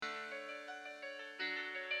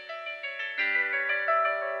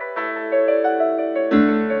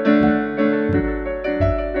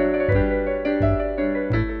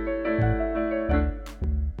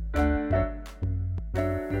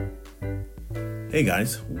Hey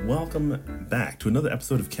guys, welcome back to another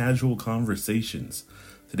episode of Casual Conversations.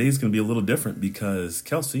 Today's going to be a little different because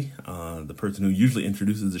Kelsey, the person who usually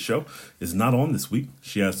introduces the show, is not on this week.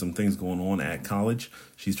 She has some things going on at college.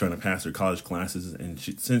 She's trying to pass her college classes, and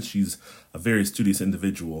since she's a very studious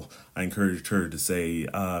individual, I encouraged her to say,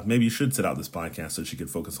 maybe you should sit out this podcast so she could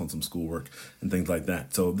focus on some schoolwork and things like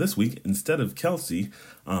that. So this week, instead of Kelsey,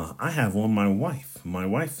 I have on my wife. My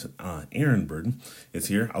wife, Erin Burden, is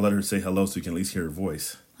here. I'll let her say hello so you can at least hear her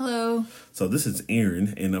voice. Hello. So this is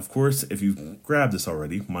Erin, and of course, if you've grabbed this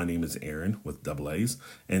already, my name is Erin with double A's,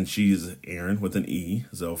 and she's Erin with an E.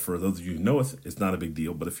 So for those of you who know us, it's not a big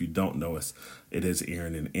deal, but if you don't know us, it is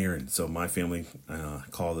Erin and Erin. So my family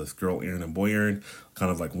call this girl Erin and boy Erin,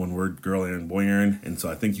 kind of like one word, girl Erin, boy Erin, and so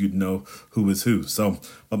I think you'd know who is who. So,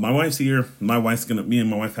 but my wife's here. Me and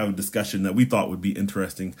my wife have a discussion that we thought would be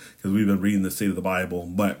interesting because we've been reading the State of the Bible.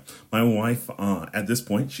 But my wife, at this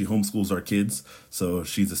point, she homeschools our kids, so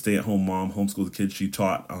she's a stay-at-home mom, homeschool the kids. She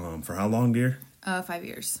taught for how long, dear? 5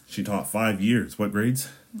 years. She taught 5 years. What grades?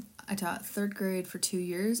 I taught third grade for 2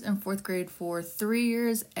 years and fourth grade for 3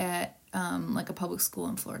 years at like a public school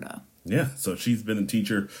in Florida. Yeah, so she's been a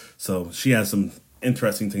teacher, so she has some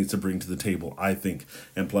interesting things to bring to the table, I think.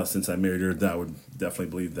 And plus, since I married her, I would definitely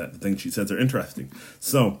believe that the things she says are interesting.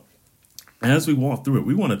 So, as we walk through it,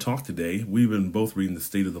 we want to talk today. We've been both reading the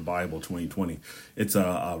State of the Bible 2020. It's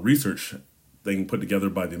a research thing put together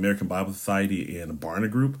by the American Bible Society and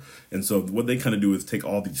Barna Group. And so what they kind of do is take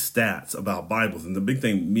all these stats about Bibles. And the big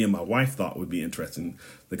thing me and my wife thought would be interesting,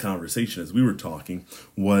 the conversation as we were talking,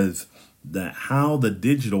 was that how the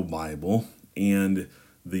digital Bible and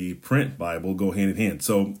the print Bible go hand in hand.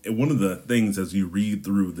 So one of the things as you read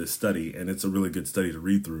through this study, and it's a really good study to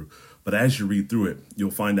read through, but as you read through it,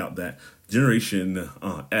 you'll find out that Generation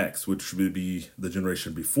X, which would be the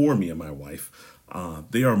generation before me and my wife,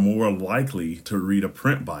 they are more likely to read a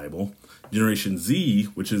print Bible. Generation Z,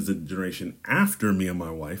 which is the generation after me and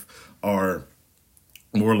my wife, are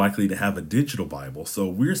more likely to have a digital Bible. So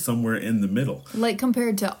we're somewhere in the middle. Like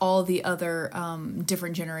compared to all the other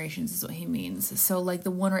different generations is what he means. So like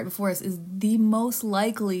the one right before us is the most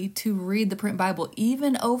likely to read the print Bible,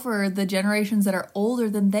 even over the generations that are older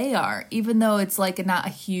than they are. Even though it's like not a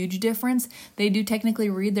huge difference, they do technically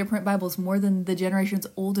read their print Bibles more than the generations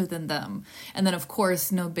older than them. And then of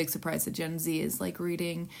course, no big surprise that Gen Z is like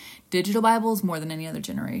reading digital Bibles more than any other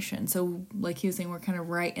generation. So like he was saying, we're kind of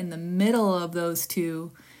right in the middle of those two.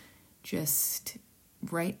 Just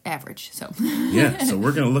right average. So yeah, so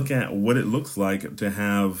we're going to look at what it looks like to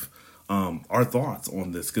have our thoughts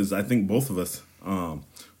on this, because I think both of us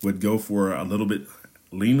would go for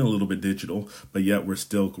lean a little bit digital, but yet we're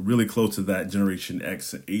still really close to that Generation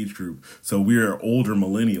X age group. So we're older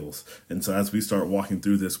millennials. And so as we start walking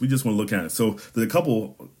through this, we just want to look at it. So there's a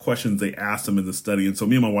couple questions they asked them in the study. And so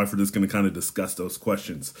me and my wife are just going to kind of discuss those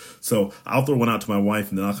questions. So I'll throw one out to my wife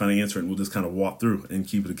and then I'll kind of answer it and we'll just kind of walk through and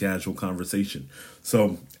keep it a casual conversation.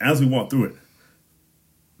 So as we walk through it,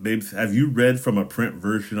 babes, have you read from a print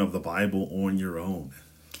version of the Bible on your own?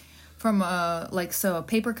 From a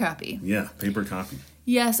paper copy. Yeah, paper copy.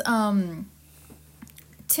 Yes,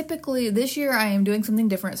 typically this year I am doing something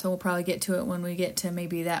different, so we'll probably get to it when we get to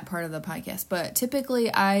maybe that part of the podcast. But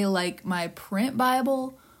typically I like my print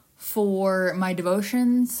Bible for my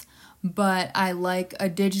devotions, but I like a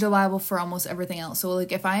digital Bible for almost everything else. So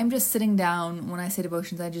like if I am just sitting down, when I say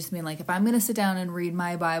devotions, I just mean like if I'm going to sit down and read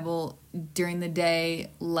my Bible during the day,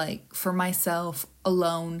 like for myself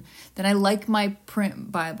alone, then I like my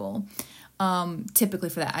print Bible. Typically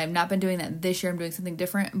for that. I have not been doing that this year. I'm doing something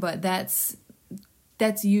different, but that's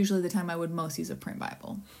usually the time I would most use a print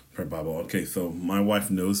Bible. Print Bible. Okay, so my wife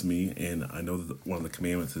knows me, and I know that one of the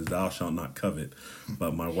commandments is thou shalt not covet,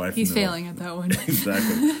 but my wife He's failing at that one.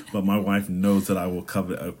 Exactly. But my wife knows that I will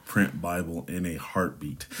covet a print Bible in a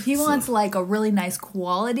heartbeat. He wants like a really nice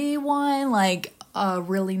quality one, like a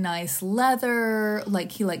really nice leather,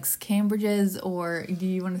 like he likes Cambridge's, or do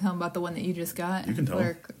you want to tell him about the one that you just got? You can tell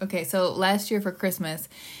him. Okay, so last year for Christmas,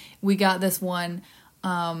 we got this one,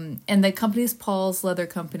 and the company is Paul's Leather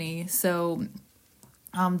Company, so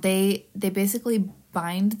they basically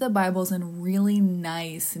bind the Bibles in really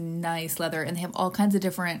nice leather, and they have all kinds of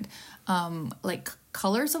different like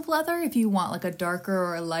colors of leather if you want like a darker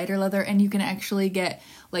or a lighter leather, and you can actually get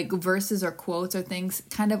like verses or quotes or things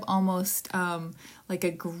kind of almost like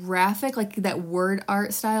a graphic, like that word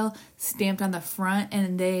art style stamped on the front,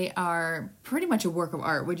 and they are pretty much a work of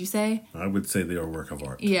art, would you say? I would say they are a work of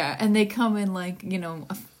art. Yeah, and they come in like,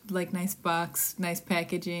 like nice box, nice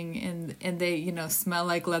packaging, and they, smell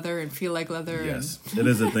like leather and feel like leather. Yes, it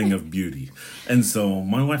is a thing of beauty. And so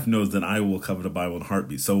my wife knows that I will cover the Bible in a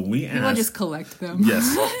heartbeat. So we asked... We'll just collect them.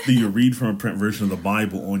 Yes. Do you read from a print version of the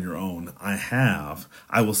Bible on your own?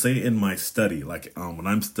 I will say in my study, like when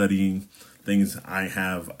I'm studying things, I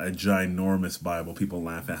have a ginormous Bible. People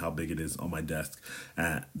laugh at how big it is on my desk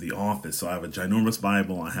at the office. So I have a ginormous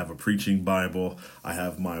Bible. I have a preaching Bible. I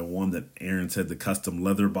have my one that Aaron said, the custom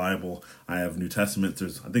leather Bible. I have New Testament.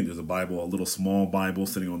 I think there's a Bible, a little small Bible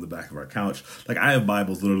sitting on the back of our couch. Like, I have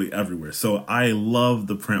Bibles literally everywhere. So I love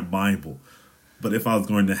the print Bible. But if I was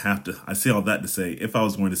going to I say all that to say, if I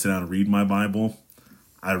was going to sit down and read my Bible,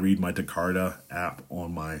 I read my Takarda app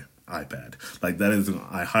on my iPad. Like, that is,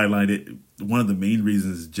 I highlight it. One of the main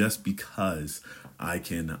reasons is just because I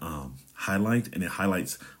can highlight, and it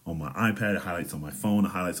highlights on my iPad, it highlights on my phone, it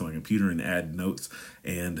highlights on my computer, and add notes.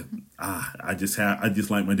 And I just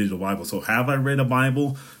like my digital Bible. So have I read a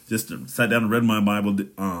Bible? Just sat down and read my Bible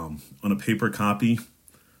on a paper copy?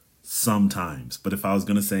 Sometimes. But if I was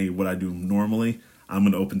going to say what I do normally, I'm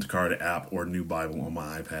going to open Takarda app or New Bible on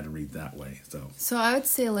my iPad and read that way. So I would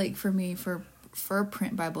say, like, for me, for a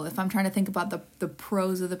print Bible, if I'm trying to think about the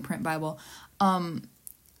pros of the print Bible,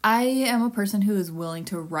 I am a person who is willing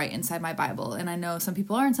to write inside my Bible. And I know some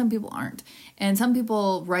people are and some people aren't. And some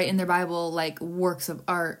people write in their Bible like works of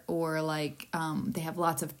art, or like they have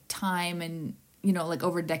lots of time and, like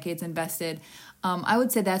over decades invested. I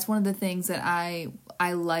would say that's one of the things that I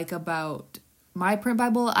like about my print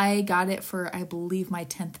Bible. I got it for, I believe, my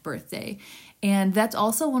 10th birthday. And that's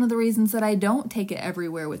also one of the reasons that I don't take it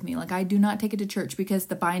everywhere with me. Like, I do not take it to church because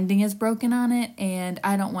the binding is broken on it, and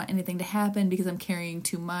I don't want anything to happen because I'm carrying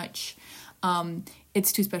too much.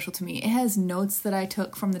 It's too special to me. It has notes that I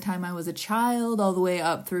took from the time I was a child all the way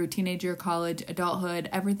up through teenager, college, adulthood,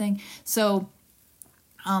 everything. So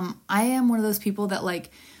I am one of those people that,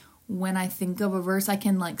 like, when I think of a verse, I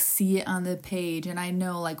can like see it on the page, and I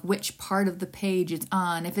know like which part of the page it's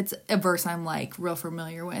on if it's a verse I'm like real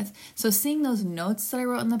familiar with. So seeing those notes that I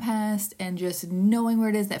wrote in the past and just knowing where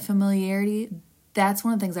it is, that familiarity, that's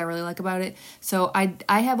one of the things I really like about it. So I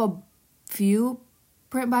have a few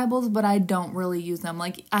print Bibles, but I don't really use them.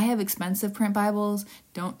 Like, I have expensive print Bibles.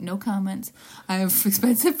 No comments. I have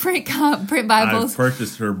expensive print Bibles. I've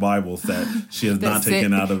purchased her Bibles that she has not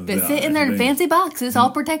taken out of the... They sit in their fancy boxes,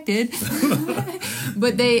 all protected.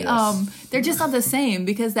 But they're just not the same,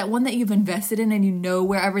 because that one that you've invested in and you know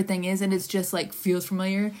where everything is and it's just like feels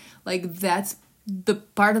familiar, like that's the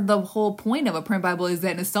part of the whole point of a print Bible, is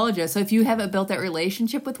that nostalgia. So if you haven't built that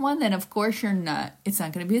relationship with one, then of course it's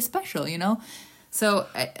not going to be as special, So,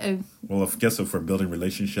 well, I guess if we're building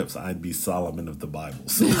relationships, I'd be Solomon of the Bible.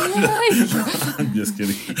 So I'm just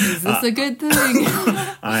kidding. Is this a good thing?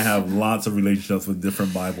 I have lots of relationships with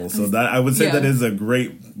different Bibles, so that I would say that is a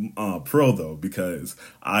great pro, though, because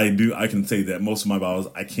I can say that most of my Bibles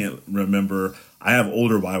I can't remember. I have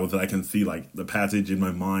older Bibles that I can see like the passage in my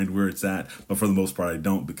mind where it's at, but for the most part I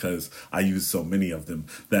don't, because I use so many of them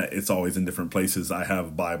that it's always in different places. I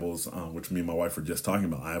have Bibles, which me and my wife were just talking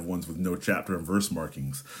about. I have ones with no chapter and verse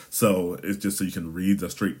markings, so it's just so you can read the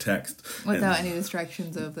straight text without any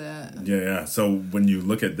distractions of that. Yeah. So when you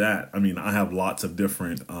look at that, I mean, I have lots of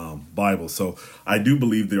different Bibles, so I do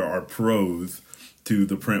believe there are pros to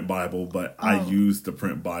the print Bible, but I use the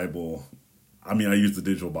print Bible. I mean, I use the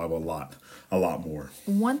digital Bible a lot more.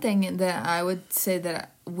 One thing that I would say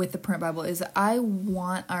that with the print Bible is I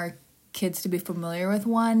want our kids to be familiar with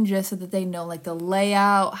one, just so that they know like the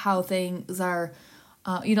layout, how things are,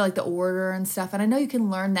 like the order and stuff. And I know you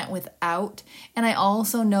can learn that without. And I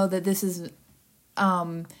also know that this is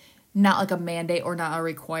not like a mandate or not a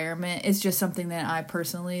requirement. It's just something that I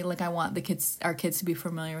personally like. I want our kids to be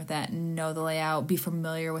familiar with that and know the layout, be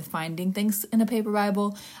familiar with finding things in a paper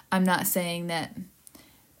Bible. I'm not saying that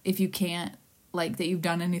if you can't, like, that you've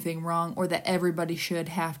done anything wrong, or that everybody should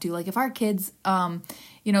have to. Like, if our kids,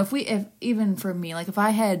 if even for me, like, if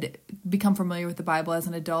I had become familiar with the Bible as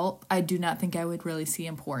an adult, I do not think I would really see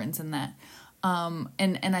importance in that. And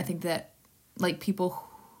I think that, like, people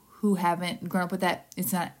who haven't grown up with that,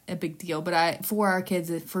 it's not a big deal. But for our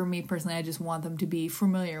kids, for me personally, I just want them to be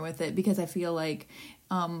familiar with it, because I feel like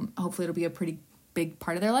hopefully it'll be a pretty big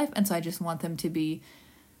part of their life. And so I just want them to be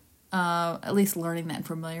at least learning that and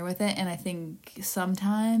familiar with it. And I think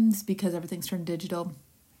sometimes, because everything's turned digital,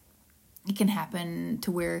 it can happen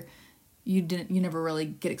to where you never really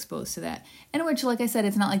get exposed to that. And which, like I said,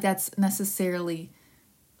 it's not like that's necessarily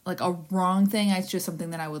like a wrong thing. It's just something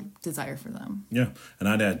that I would desire for them. Yeah, and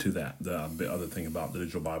I'd add to that the other thing about the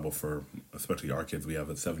digital Bible for especially our kids. We have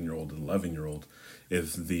a 7-year-old and 11-year-old.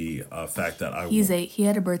 Is the fact that He's 8. He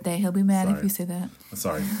had a birthday. He'll be mad Sorry. if you say that.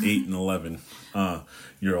 Sorry, 8 and 11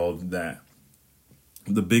 year old. That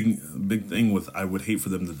the big thing with I would hate for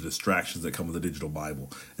them the distractions that come with the digital Bible,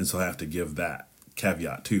 and so I have to give that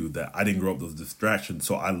caveat too that I didn't grow up with those distractions,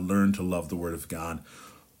 so I learned to love the Word of God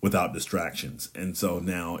without distractions. And so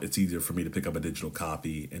now it's easier for me to pick up a digital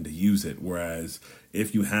copy and to use it. Whereas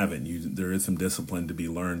if you haven't, there is some discipline to be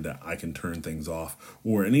learned that I can turn things off.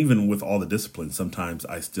 And even with all the discipline, sometimes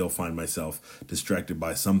I still find myself distracted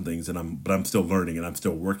by some things, but I'm still learning and I'm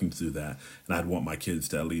still working through that. And I'd want my kids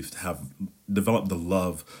to at least develop the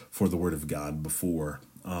love for the Word of God before,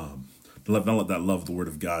 develop that love of the Word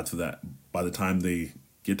of God, so that by the time they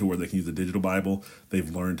get to where they can use the digital Bible,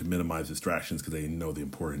 they've learned to minimize distractions because they know the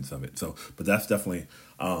importance of it. So, but that's definitely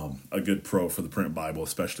a good pro for the print Bible,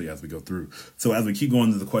 especially as we go through. So as we keep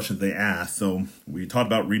going to the questions they ask, so we talked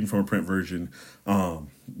about reading from a print version.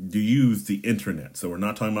 Do you use the internet? So we're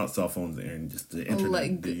not talking about cell phones and just the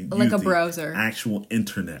internet. Like a browser. Actual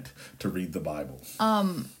internet to read the Bible.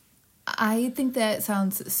 I think that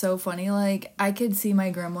sounds so funny. Like, I could see my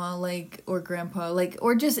grandma, like, or grandpa, like,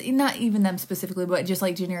 or just, not even them specifically, but just,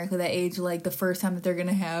 like, generically that age, like, the first time that they're going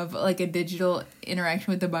to have, like, a digital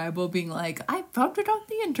interaction with the Bible being like, I found it on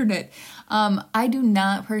the internet. I do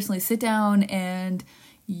not personally sit down and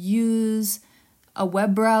use a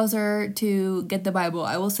web browser to get the Bible.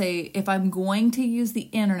 I will say, if I'm going to use the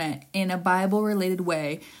internet in a Bible-related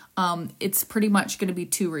way, it's pretty much going to be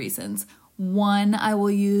 2 reasons. One, I will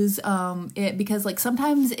use it because, like,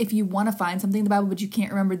 sometimes if you want to find something in the Bible but you can't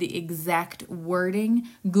remember the exact wording,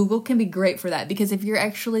 Google can be great for that. Because if you're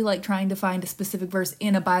actually, like, trying to find a specific verse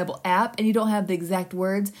in a Bible app and you don't have the exact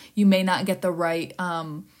words, you may not get the right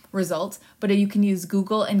results. But you can use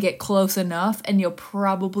Google and get close enough, and you'll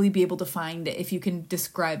probably be able to find it if you can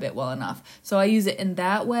describe it well enough. So I use it in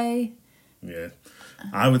that way. Yeah.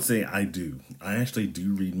 I would say I do. I actually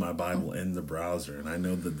do read my Bible in the browser, and I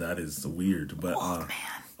know that is weird, but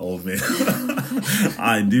old man.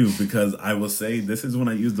 I do, because I will say this is when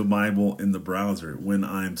I use the Bible in the browser when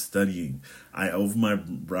I'm studying. I open my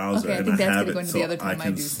browser and I have it, so I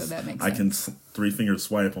can 3-finger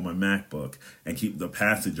swipe on my MacBook and keep the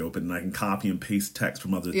passage open, and I can copy and paste text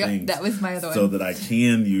from other things. That was my other one. So that I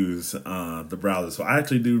can use the browser. So I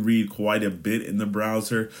actually do read quite a bit in the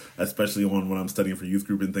browser, especially when I'm studying for youth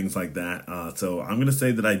group and things like that. So I'm going to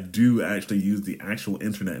say that I do actually use the actual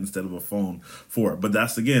internet instead of a phone for it. But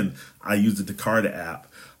that's, again, I use the Takarda app.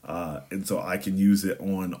 And so I can use it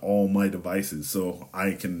on all my devices. So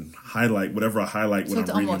I can highlight whatever I highlight when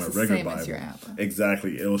I'm reading a regular Bible.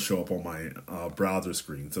 Exactly. It'll show up on my browser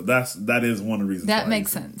screen. So that is one of the reasons. That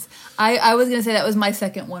makes sense. I was going to say that was my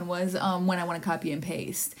second one, was when I want to copy and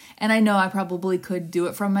paste. And I know I probably could do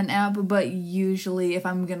it from an app, but usually if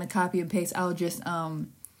I'm going to copy and paste, I'll just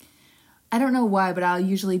I don't know why, but I'll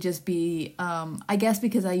usually just be, I guess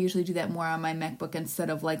because I usually do that more on my MacBook instead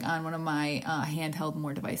of like on one of my handheld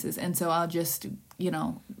more devices. And so I'll just,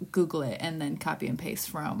 Google it and then copy and paste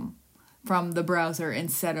from the browser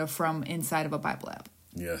instead of from inside of a Bible app.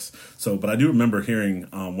 Yes. So, but I do remember hearing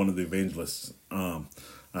one of the evangelists,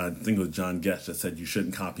 I think it was John Getch, that said you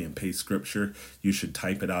shouldn't copy and paste scripture. You should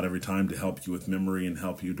type it out every time to help you with memory and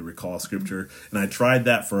help you to recall scripture. And I tried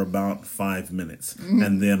that for about 5 minutes.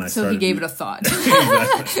 And then So he gave it a thought.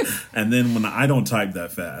 Exactly. And then when I don't type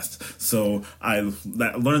that fast. So I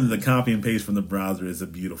learned that the copy and paste from the browser is a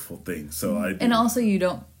beautiful thing. So I do. And also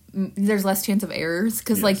there's less chance of errors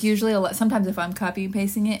because, yes. Like, usually sometimes if I'm copy and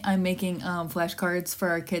pasting it, I'm making flashcards for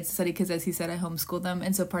our kids to study because, as he said, I homeschool them,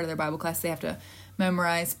 and so part of their Bible class they have to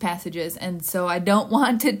memorize passages, and so I don't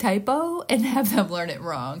want to typo and have them learn it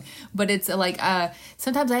wrong. But it's like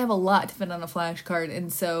sometimes I have a lot to fit on a flashcard,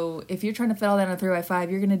 and so if you're trying to fit all that on a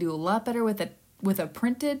 3x5, you're going to do a lot better with a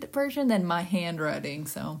printed version than my handwriting.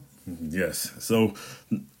 So yes, so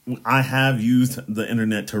I have used the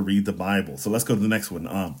internet to read the Bible. So let's go to the next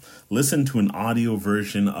one. Listen to an audio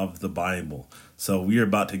version of the Bible. So we are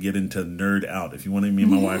about to get into nerd out. If you wanted me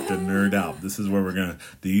and my wife to nerd out, this is where we're going to.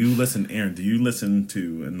 Do you listen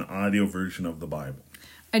to an audio version of the Bible?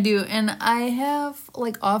 I do, and I have,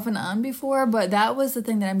 like, off and on before, but that was the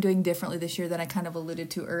thing that I'm doing differently this year that I kind of alluded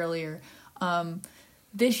to earlier.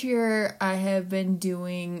 This year, I have been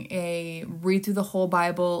doing a read through the whole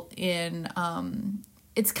Bible in,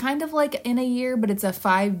 it's kind of like in a year, but it's a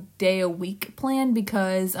 5-day-a-week plan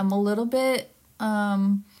because I'm a little bit,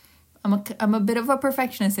 I'm a bit of a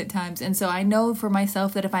perfectionist at times. And so I know for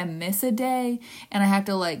myself that if I miss a day and I have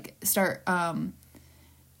to, like, start,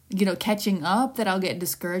 catching up, that I'll get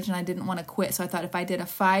discouraged, and I didn't want to quit. So I thought if I did a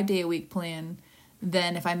 5-day-a-week plan,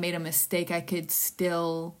 then if I made a mistake, I could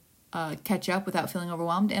still catch up without feeling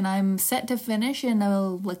overwhelmed. And I'm set to finish in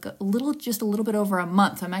just a little bit over a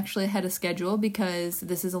month. I'm actually ahead of schedule because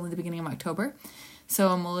this is only the beginning of October. So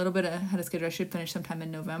I'm a little bit ahead of schedule. I should finish sometime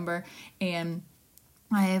in November. And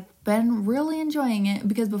I have been really enjoying it,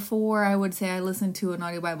 because before I would say I listened to an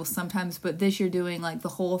audio Bible sometimes, but this year doing like the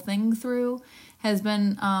whole thing through has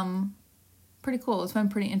been pretty cool. It's been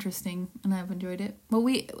pretty interesting, and I've enjoyed it. But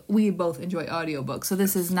we both enjoy audiobooks, so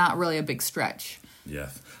this is not really a big stretch.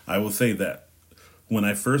 Yes. I will say that when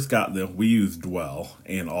I first got them, we used Dwell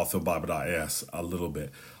and also Bible.is a little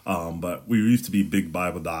bit. But we used to be big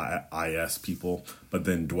Bible.is people, but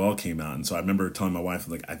then Dwell came out. And so I remember telling my wife,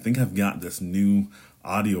 like, I think I've got this new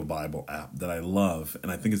audio Bible app that I love,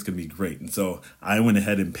 and I think it's going to be great. And so I went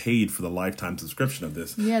ahead and paid for the lifetime subscription of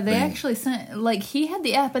this. Yeah, they actually sent, like, he had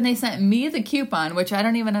the app and they sent me the coupon, which I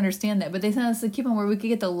don't even understand that, but they sent us the coupon where we could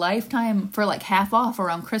get the lifetime for like half off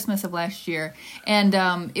around Christmas of last year. And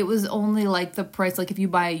it was only like the price, like if you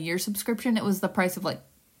buy a year subscription, it was the price of like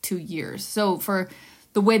 2 years. So for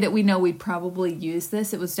the way that we know we'd probably use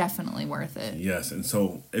this, it was definitely worth it. Yes, and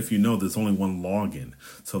so if you know, there's only one login.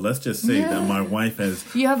 So let's just say that my wife has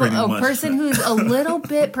You have a person who's a little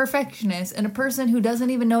bit perfectionist and a person who doesn't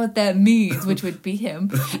even know what that means, which would be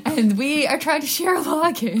him. And we are trying to share a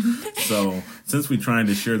login. So since we're trying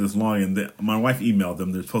to share this login, my wife emailed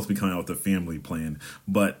them. They're supposed to be coming out with a family plan.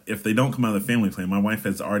 But if they don't come out of the family plan, my wife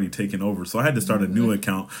has already taken over. So I had to start a new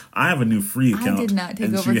account. I have a new free account. I did not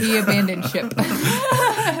take over. He abandoned ship.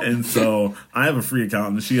 And so I have a free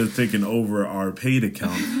account, and she has taken over our paid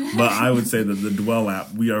account. But I would say that the Dwell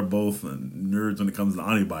app, we are both nerds when it comes to the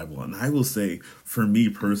audio Bible. And I will say, for me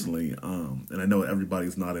personally, and I know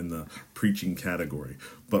everybody's not in the preaching category,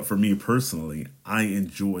 but for me personally, I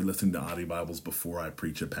enjoy listening to audio Bibles before I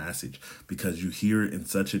preach a passage, because you hear it in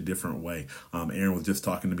such a different way. Erin was just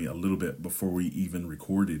talking to me a little bit before we even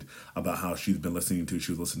recorded about how she was listening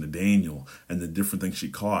to Daniel and the different things she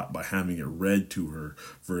caught by having it read to her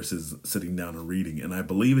versus sitting down and reading. And I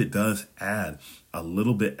believe it does add a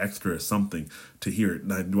little bit extra something to hear it.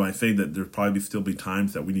 Now, do I say that there probably still be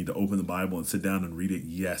times that we need to open the Bible and sit down and read it?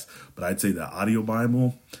 Yes. But I'd say the audio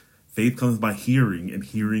Bible, faith comes by hearing, and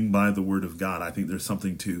hearing by the word of God. I think there's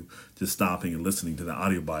something to just stopping and listening to the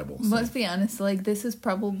audio Bible. So. Let's be honest, like, this is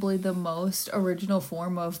probably the most original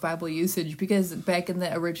form of Bible usage, because back in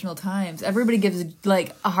the original times, everybody gives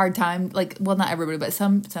like a hard time, like, well, not everybody, but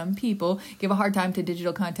some people give a hard time to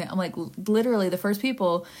digital content. I'm like, literally the first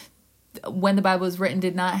people, when the Bible was written,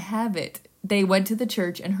 did not have it. They went to the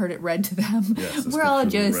church and heard it read to them. Yes, we're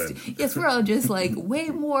all just like way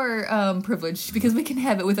more privileged, because we can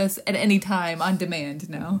have it with us at any time on demand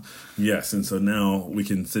now. Yes, and so now we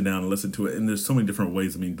can sit down and listen to it. And there's so many different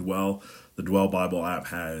ways. I mean, the Dwell Bible app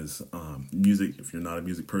has music. If you're not a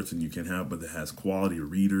music person, you can have, but it has quality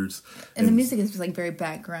readers. And the music is just like very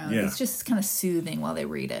background. Yeah. It's just kind of soothing while they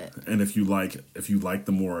read it. And if you like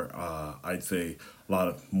the more, I'd say a lot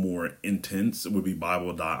of more intense, it would be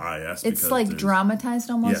Bible.is. It's like dramatized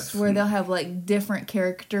almost, yes, where they'll have like different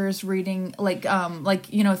characters reading, like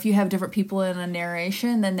if you have different people in a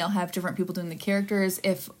narration, then they'll have different people doing the characters.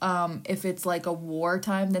 If it's like a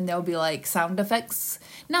wartime, then there'll be like sound effects,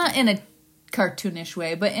 not in a cartoonish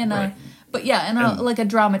way, but in a like a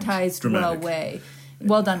dramatized way.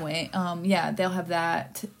 Well done way. They'll have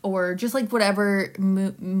that, or just like whatever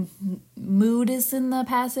mood is in the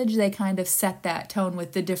passage, they kind of set that tone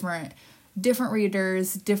with the different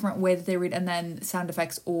readers, different way that they read, and then sound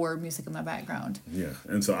effects or music in the background. Yeah,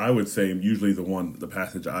 and so I would say usually the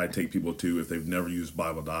passage I take people to, if they've never used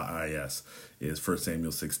Bible.is, is 1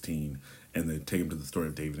 Samuel 16, and they take them to the story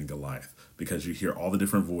of David and Goliath, because you hear all the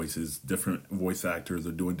different voices, different voice actors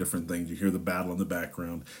are doing different things. You hear the battle in the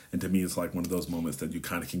background, and to me, it's like one of those moments that you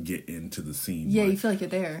kind of can get into the scene. Yeah, you feel like you're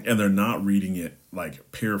there. And they're not reading it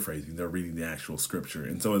like paraphrasing; they're reading the actual scripture,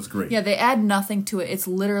 and so it's great. Yeah, they add nothing to it. It's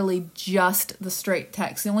literally just the straight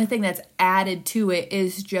text. The only thing that's added to it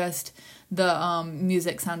is just the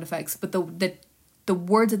music, sound effects, but the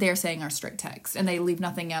words that they are saying are straight text, and they leave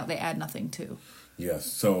nothing out. They add nothing to. Yes,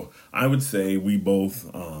 so I would say we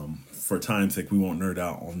both, for time's sake, we won't nerd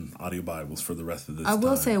out on audio Bibles for the rest of this time. I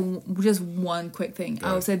will say just one quick thing. Right.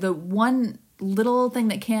 I will say the one little thing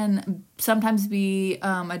that can sometimes be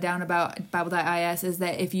a down about Bible.is is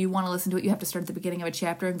that if you want to listen to it, you have to start at the beginning of a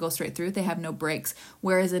chapter and go straight through. They have no breaks.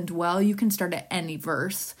 Whereas in Dwell, you can start at any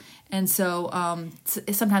verse. And so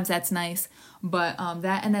sometimes that's nice. But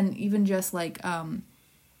that, and then even just like...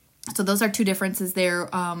 So those are two differences there.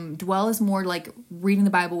 Dwell is more like reading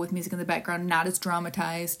the Bible with music in the background, not as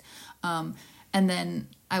dramatized. And then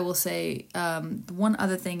I will say one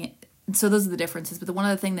other thing. So those are the differences. But the one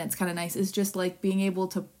other thing that's kind of nice is just like being able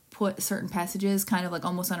to put certain passages kind of like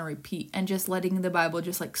almost on a repeat and just letting the Bible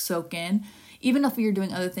just like soak in. Even if you're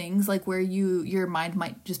doing other things, like where your mind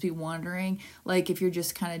might just be wandering, like if you're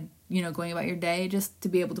just kind of, going about your day, just to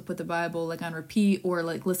be able to put the Bible like on repeat or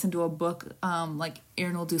like listen to a book. Like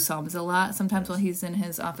Aaron will do Psalms a lot sometimes while he's in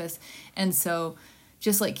his office. And so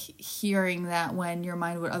just like hearing that when your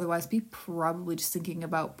mind would otherwise be probably just thinking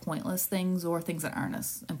about pointless things or things that aren't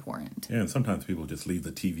as important. Yeah, and sometimes people just leave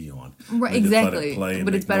the TV on. Right, exactly.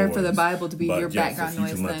 But it's better for the Bible to be your background noise.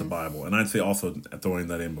 You can let the Bible. And I'd say also, throwing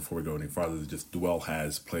that in before we go any farther, just Dwell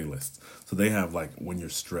has playlists. So they have like when you're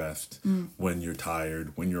stressed, when you're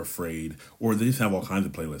tired, when you're afraid, or they just have all kinds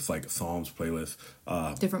of playlists, like Psalms playlists.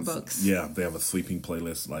 Different books. Yeah, they have a sleeping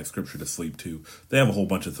playlist, like Scripture to Sleep To. They have a whole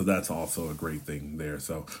bunch of, so that's also a great thing there.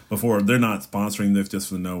 So before, they're not sponsoring this, just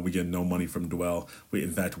to know we get no money from Dwell.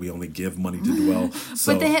 In fact, we only give money to Dwell.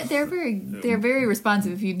 So. But they're very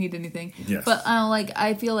responsive if you need anything. Yes. But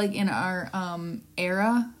I feel like in our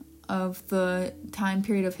era of the time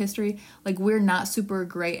period of history, like we're not super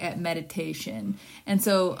great at meditation. And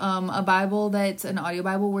so a Bible that's an audio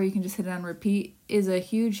Bible where you can just hit it on repeat is a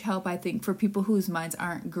huge help, I think, for people whose minds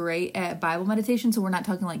aren't great at Bible meditation. So we're not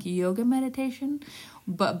talking like yoga meditation,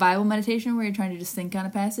 but Bible meditation where you're trying to just think on a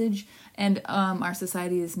passage. And our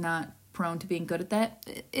society is not prone to being good at that.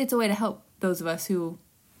 It's a way to help those of us who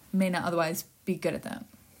may not otherwise be good at that.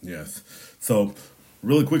 Yes. So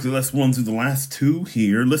really quickly, let's run through the last two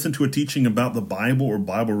here. Listen to a teaching about the Bible or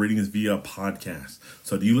Bible readings via podcast.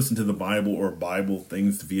 So do you listen to the Bible or Bible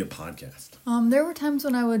things via podcast? There were times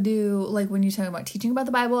when I would do, like when you talk about teaching about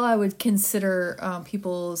the Bible, I would consider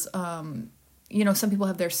people's, some people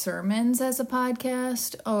have their sermons as a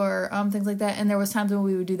podcast or things like that. And there was times when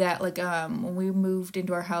we would do that, like when we moved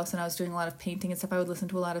into our house and I was doing a lot of painting and stuff, I would listen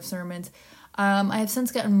to a lot of sermons. I have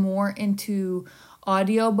since gotten more into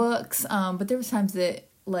audiobooks, but there was times that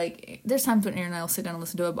there's times when Aaron and I will sit down and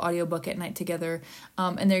listen to an audiobook at night together,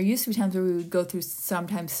 and there used to be times where we would go through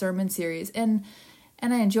sometimes sermon series, and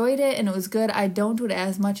I enjoyed it and it was good. I don't do it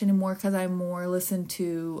as much anymore because I more listen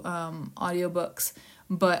to audiobooks,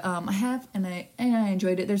 but I have and I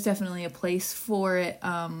enjoyed it. There's definitely a place for it.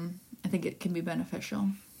 I think it can be beneficial.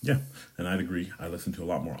 Yeah, and I'd agree. I listen to a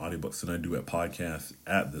lot more audiobooks than I do at podcasts.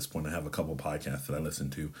 At this point, I have a couple of podcasts that I listen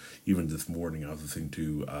to. Even this morning, I was listening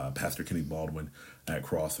to Pastor Kenny Baldwin at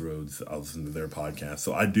Crossroads. I was listening to their podcast.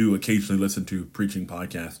 So I do occasionally listen to preaching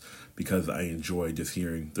podcasts because I enjoy just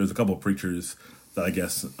hearing. There's a couple of preachers that I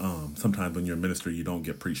guess sometimes when you're a minister, you don't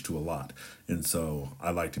get preached to a lot. And so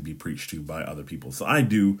I like to be preached to by other people. So I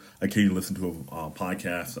do occasionally listen to a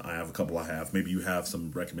podcast. I have a couple I have. Maybe you have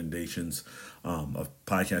some recommendations of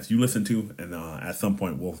podcasts you listen to. And at some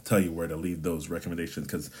point, we'll tell you where to leave those recommendations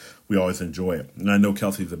because we always enjoy it. And I know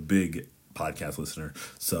Kelsey's a big podcast listener.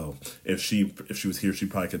 So if she was here, she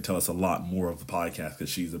probably could tell us a lot more of the podcast because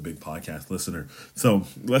she's a big podcast listener. So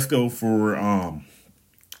let's go for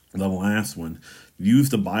the last one. Use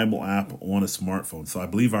the Bible app on a smartphone. So I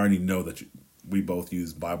believe I already know that we both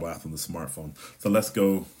use Bible app on the smartphone. So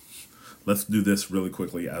let's do this really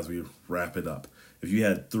quickly as we wrap it up. If you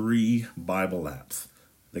had 3 Bible apps,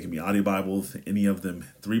 they can be audio Bibles, any of them,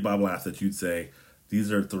 3 Bible apps that you'd say,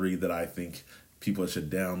 these are 3 that I think people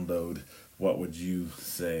should download. What would you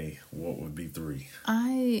say? What would be 3?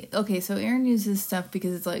 So Aaron uses stuff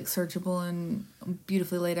because it's like searchable and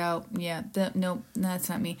beautifully laid out. Yeah, no, that's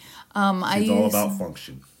not me. It's all about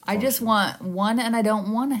function. I just want one, and I don't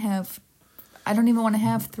even want to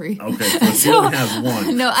have 3. Okay, so she only has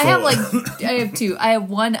 1. No, I have 2. I have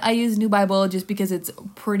one. I use New Bible just because it's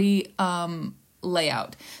pretty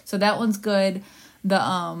layout. So that one's good.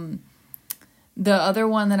 The other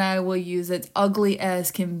one that I will use that's ugly as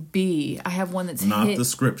can be. I have one that's not the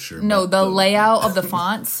scripture. No, the layout of the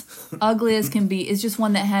fonts, ugly as can be. Is just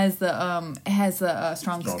one that has the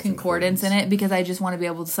Strong's Concordance in it because I just want to be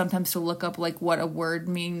able to sometimes to look up like what a word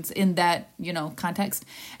means in that context.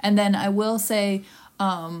 And then I will say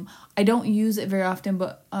I don't use it very often,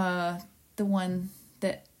 but the one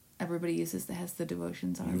that everybody uses that has the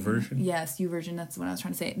devotions on YouVersion? Yes, YouVersion. That's what I was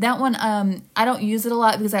trying to say. That one, I don't use it a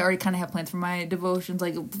lot because I already kind of have plans for my devotions,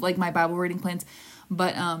 like my Bible reading plans.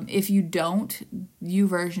 But if you don't,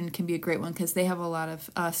 YouVersion can be a great one because they have a lot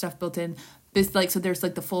of stuff built in. So there's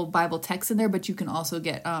like the full Bible text in there, but you can also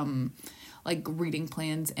get like reading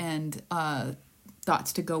plans and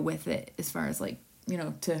thoughts to go with it as far as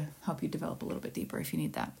to help you develop a little bit deeper if you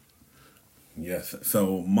need that. Yes.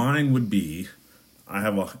 So mine would be, I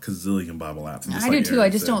have a gazillion Bible apps. I do too. I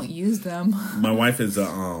just don't use them. My wife is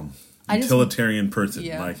a utilitarian person.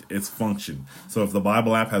 Yeah. Like, it's function. So if the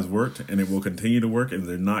Bible app has worked and it will continue to work and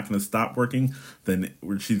they're not going to stop working, then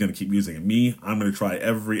she's going to keep using it. Me, I'm going to try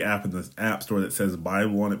every app in the app store that says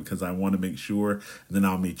Bible on it because I want to make sure, and then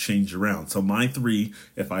I may change around. So my 3,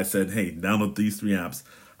 if I said, hey, download these 3 apps,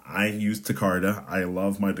 I use Tecarta. I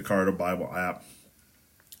love my Tecarta Bible app.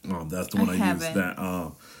 That's the one I use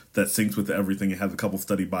that syncs with everything. It has a couple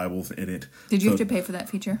study Bibles in it. Did you have to pay for that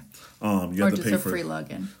feature? You have or to just pay a for free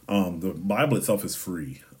login? The Bible itself is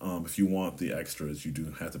free. If you want the extras, you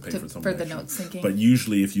do have to pay for something for the extra. note syncing. But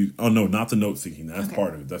usually, if you not the note syncing. That's Okay.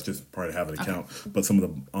 part of it. That's just part of having an account. But some of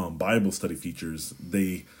the Bible study features,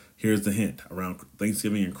 here's the hint: around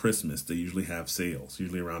Thanksgiving and Christmas, they usually have sales.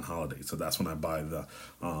 Usually around holidays, so that's when I buy the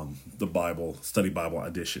Bible study Bible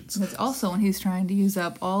editions. That's also when he's trying to use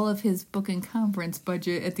up all of his book and conference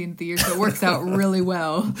budget at the end of the year, so it works out really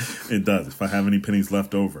well. It does, if I have any pennies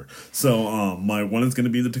left over. So my one is going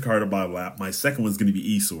to be the Tecarta Bible app. My second one is going to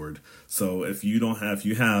be eSword. So if you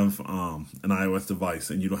have an iOS device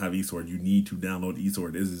and you don't have eSword, you need to download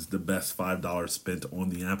eSword. This is the best $5 spent on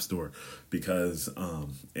the App Store because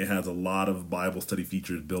it has a lot of Bible study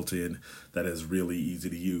features built in that is really easy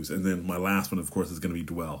to use. And then my last one, of course, is going to be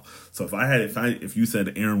Dwell. So if you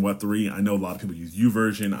said, Aaron, what 3? I know a lot of people use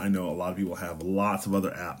YouVersion. I know a lot of people have lots of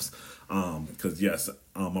other apps. Because yes,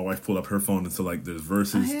 my wife pulled up her phone and so like there's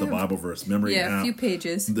Verses, the Bible verse memory app. Yeah, a few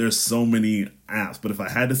pages. There's so many apps, but if I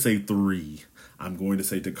had to say 3, I'm going to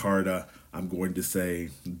say Tecarta, I'm going to say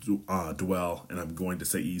Dwell, and I'm going to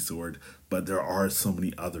say eSword. But there are so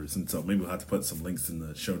many others, and so maybe we'll have to put some links in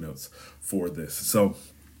the show notes for this. So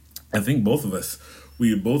I think both of us,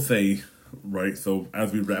 we both say. Right, so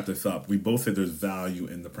as we wrap this up, we both say there's value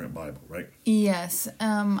in the print Bible, right? Yes,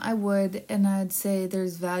 I would, and I'd say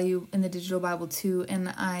there's value in the digital Bible too, and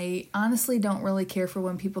I honestly don't really care for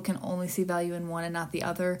when people can only see value in one and not the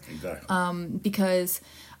other. Exactly. Because,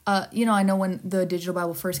 I know when the digital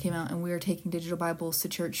Bible first came out and we were taking digital Bibles to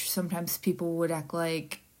church, sometimes people would act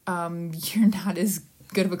like you're not as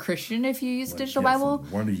good of a Christian if you use digital Bible.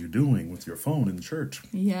 What are you doing with your phone in church?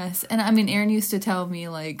 Yes, and I mean, Aaron used to tell me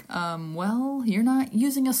like, well, you're not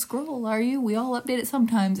using a scroll, are you? We all update it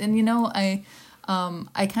sometimes, and I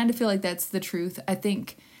kind of feel like that's the truth. I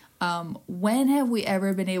think, when have we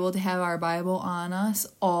ever been able to have our Bible on us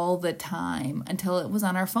all the time until it was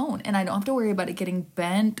on our phone, and I don't have to worry about it getting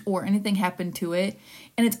bent or anything happened to it,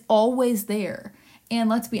 and it's always there. And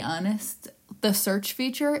let's be honest, the search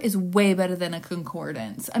feature is way better than a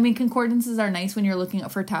concordance. I mean, concordances are nice when you're looking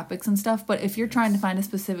up for topics and stuff, but if you're trying to find a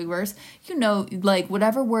specific verse, like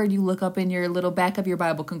whatever word you look up in your little back of your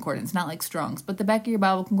Bible concordance, not like Strong's, but the back of your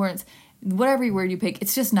Bible concordance, whatever word you pick,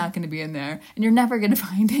 it's just not going to be in there, and you're never going to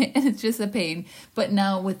find it, and it's just a pain. But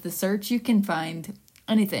now with the search, you can find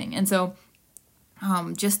anything, and so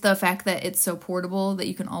just the fact that it's so portable that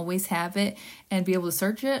you can always have it and be able to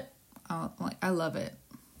search it, I love it.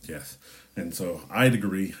 Yes. And so I'd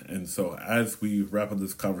agree. And so as we wrap up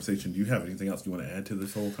this conversation, do you have anything else you want to add to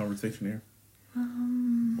this whole conversation here?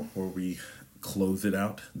 Before we close it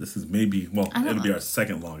out? This is it'll be our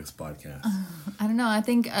second longest podcast. I don't know. I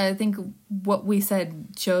think what we said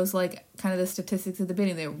shows like kind of the statistics at the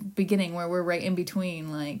beginning where we're right in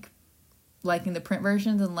between, like liking the print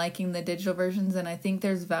versions and liking the digital versions. And I think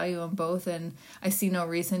there's value in both. And I see no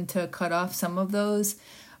reason to cut off some of those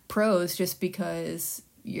pros just because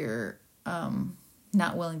you're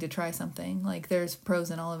not willing to try something. Like there's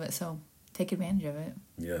pros in all of it, so take advantage of it.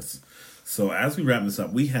 Yes. So as we wrap this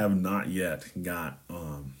up, we have not yet got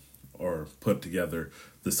or put together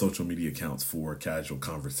the social media accounts for Casual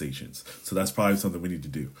Conversations. So that's probably something we need to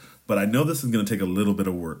do. But I know this is going to take a little bit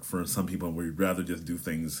of work for some people, and we'd rather just do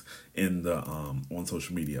things in the on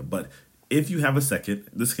social media. But if you have a second,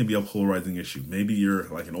 this can be a polarizing issue. Maybe you're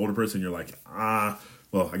like an older person, you're like,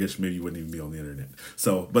 well, I guess maybe you wouldn't even be on the internet.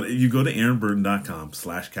 So, but if you go to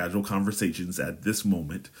aaronburton.com/casual conversations at this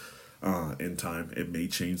moment in time, it may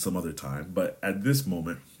change some other time, but at this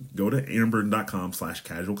moment, go to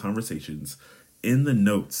aaronburton.com/casual conversations. In the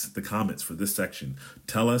notes, the comments for this section,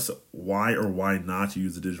 tell us why or why not to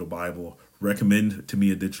use the digital Bible. Recommend to me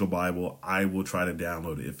a digital Bible. I will try to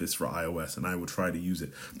download it if it's for iOS, and I will try to use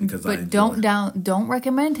it because don't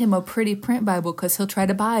recommend him a pretty print Bible because he'll try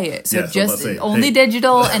to buy it. So just only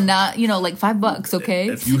digital and not like $5. Okay.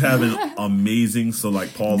 If you have an amazing,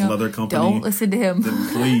 like Paul's Leather Company, don't listen to him. Then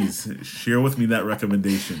please share with me that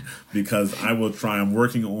recommendation because I will try. I'm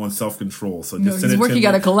working on self-control, so just send it to me. He's working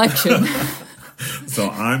on a collection. So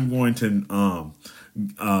I'm going to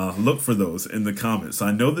look for those in the comments. So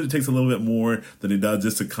I know that it takes a little bit more than it does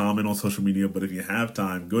just to comment on social media, but if you have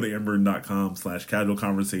time, go to amberton.com/casual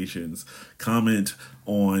conversations, comment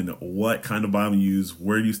on what kind of Bible you use,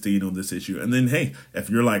 where you stand on this issue. And then, hey, if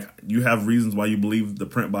you're like, you have reasons why you believe the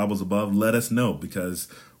print Bible's above, let us know, because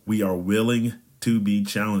we are willing to be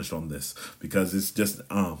challenged on this, because it's just,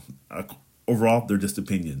 overall, they're just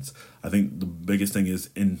opinions. I think the biggest thing is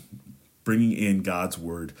in bringing in God's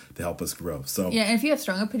word to help us grow. So yeah, and if you have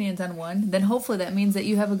strong opinions on one, then hopefully that means that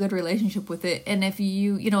you have a good relationship with it. And if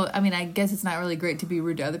I guess it's not really great to be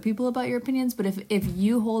rude to other people about your opinions, but if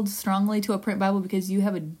you hold strongly to a print Bible because you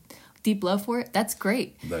have a deep love for it, that's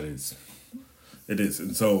great. It is.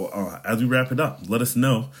 And so as we wrap it up, let us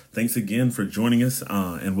know. Thanks again for joining us.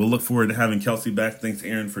 And we'll look forward to having Kelsey back. Thanks,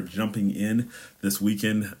 Aaron, for jumping in this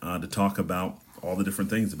weekend to talk about all the different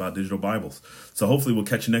things about digital Bibles. So hopefully we'll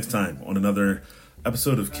catch you next time on another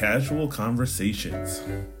episode of Casual Conversations.